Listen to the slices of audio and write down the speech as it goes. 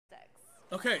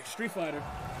Okay, Street Fighter.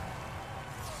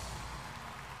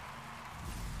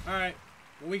 Alright,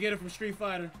 when we get it from Street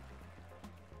Fighter.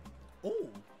 Oh,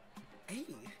 hey.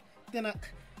 Then I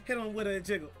hit him with a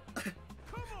jiggle.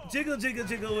 Jiggle, jiggle,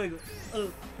 jiggle, wiggle.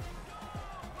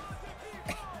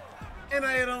 And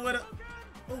I hit him with a.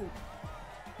 Oh,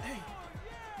 hey.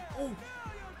 Oh,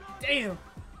 damn.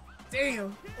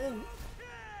 Damn. Oh.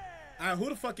 Alright, who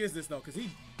the fuck is this though? Because he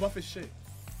buff as shit.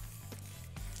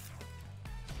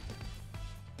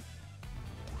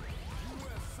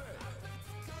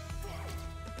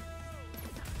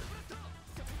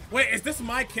 Wait, is this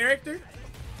my character?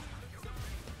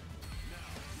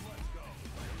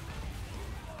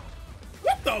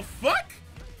 What the fuck?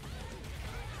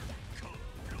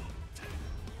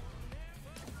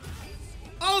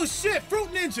 Oh shit, Fruit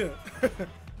Ninja!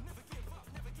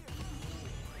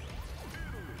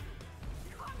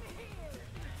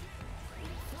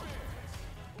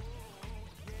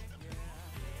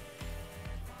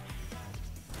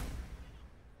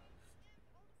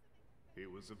 He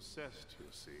was obsessed, you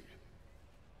see,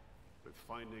 with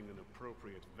finding an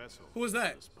appropriate vessel. Who is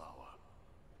that? For this power.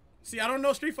 See, I don't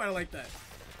know Street Fighter like that.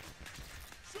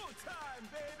 Showtime,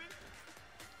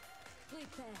 baby.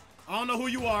 I don't know who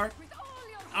you are.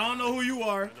 I don't know who you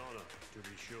are. An honor, to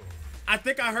be sure. I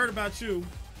think I heard about you.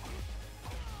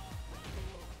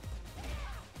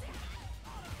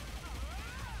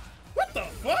 What the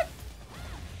fuck?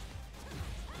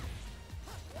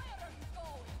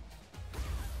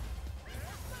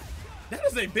 That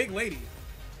is a big lady.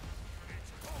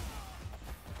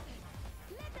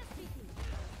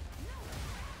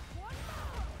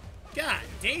 God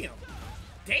damn.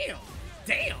 Damn.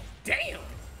 Damn. Damn.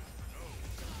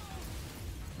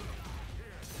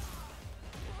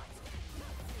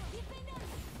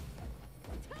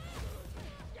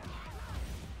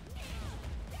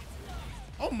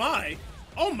 Oh my.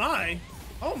 Oh my.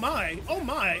 Oh my. Oh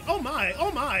my. Oh my.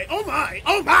 Oh my. Oh my.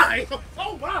 Oh my.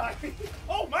 Oh my.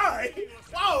 Oh my.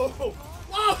 Whoa.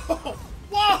 Whoa.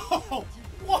 Whoa.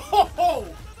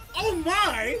 Whoa. Oh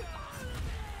my.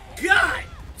 God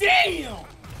damn.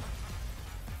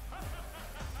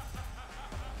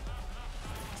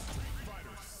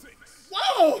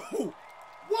 Whoa.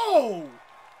 Whoa.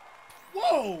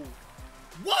 Whoa.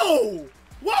 Whoa.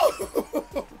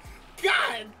 Whoa.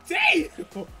 God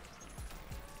damn.